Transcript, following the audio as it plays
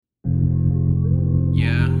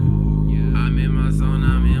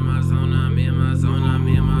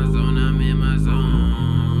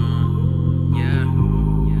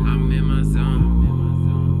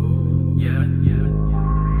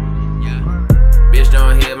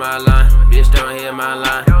hit my line. Bitch, don't hit my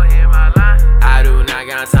line. I do not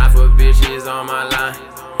got time for bitches on my line.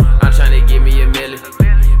 I'm tryna give me a million.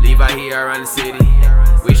 Leave out here around the city.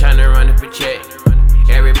 We tryna run up a check.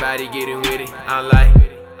 Everybody getting with it. I'm like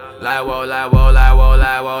whoa, like whoa, like whoa,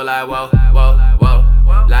 like whoa, like whoa, whoa,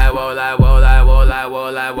 whoa. Like whoa, like whoa, like whoa, like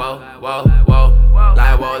whoa, like whoa, whoa, whoa.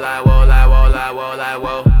 Like whoa, like whoa, like whoa, like whoa, like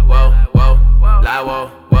whoa, whoa, whoa. Like whoa,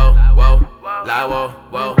 whoa, whoa. Like whoa,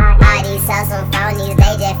 whoa. All these hoes some phonies,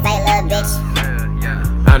 they just fake little bitch.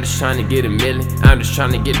 I'm just tryna get a million. I'm just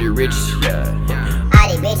tryna get the richest. All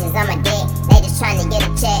these bitches on my dick, they just tryna get a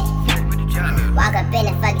check. Walk up in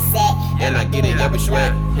the fucking set, and I get it every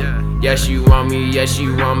sweat. Yeah, she want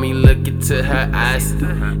me, look into her eyes.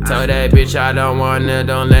 Told that bitch I don't want her,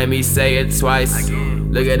 don't let me say it twice.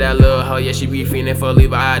 Look at that little hoe, yeah, she be feeling for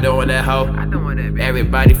Levi, I don't want that hoe.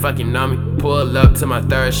 Everybody fucking know me, pull up to my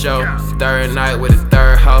third show. Third night with a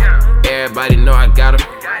third hoe. Everybody know I got her,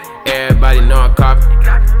 everybody know I cop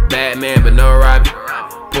it. Bad man but no robbing.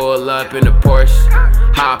 Pull up in the Porsche,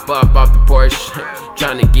 hop up off the Porsche.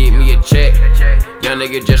 Tryna get me a check. Young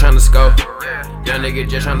nigga just tryna scope. Young nigga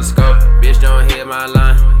just tryna scope. Bitch don't hit my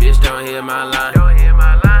line. Bitch don't hit my line.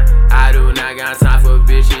 I do not got time for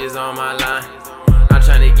bitches on my line. I'm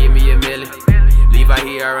tryna give me a million. Leave out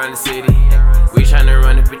here around the city. We tryna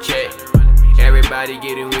run up a check. Everybody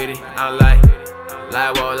getting with it. I'm like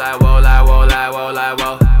whoa, like whoa, like whoa, like whoa, like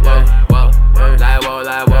whoa, whoa, whoa. Like whoa,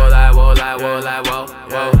 like whoa, like whoa, like whoa, like whoa,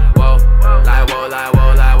 whoa, whoa. Like whoa, like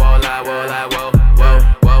whoa, like whoa, like whoa, like whoa, whoa,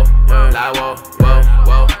 whoa. Like whoa, whoa,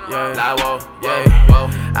 whoa. Like whoa, yeah, whoa.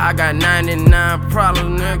 I got 99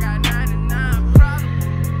 problems, nigga.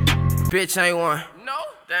 Bitch ain't one. No,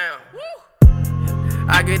 damn.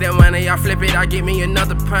 I get that money, I flip it, I get me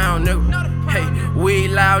another pound, nigga. Hey, weed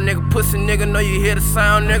loud, nigga, pussy nigga, know you hear the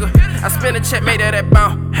sound, nigga. I spend a check, made that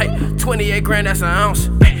bounce. Hey, 28 grand, that's an ounce.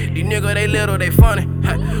 Hey, these niggas, they little, they funny.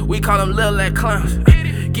 Hey, we call them little like clowns.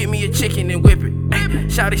 Hey, get me a chicken and whip it. Hey,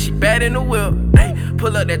 shout it, she bad in the whip. Hey,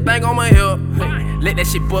 pull up that thing on my hip. Hey, let that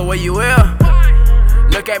shit boy where you will.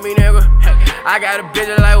 Look at me, nigga. Hey, I got a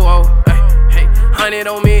bitch like whoa. Hey, 100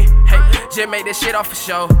 on me. Hey, just make that shit off for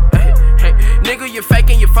show. Hey, nigga, you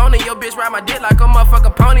faking your phone and your bitch ride my dick like a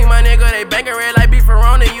motherfucking pony. My nigga, they bangin' red like beef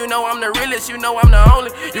Verona. You know I'm the realest, you know I'm the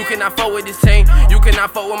only. You cannot fuck with this team, you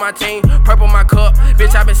cannot fuck with my team. Purple my cup,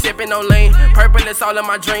 bitch, I been sippin' on lean. Purple is all in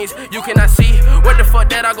my dreams, you cannot see. What the fuck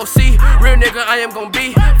that I go see? Real nigga, I am gon'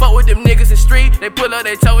 be. Fuck with them niggas in street, they pull up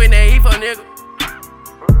their toe in their heat for nigga.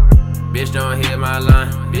 Bitch don't hit my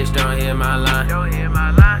line, bitch don't hit my line.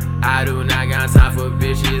 I do not got time for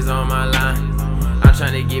bitches on my line. I'm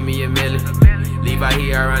tryna give me a million. Leave out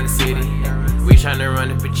here around the city. We tryna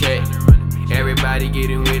run up a check. Everybody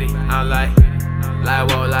getting with it. I'm like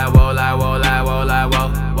whoa, like whoa, like whoa, like whoa, like whoa,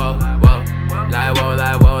 whoa, whoa. Like whoa,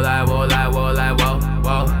 like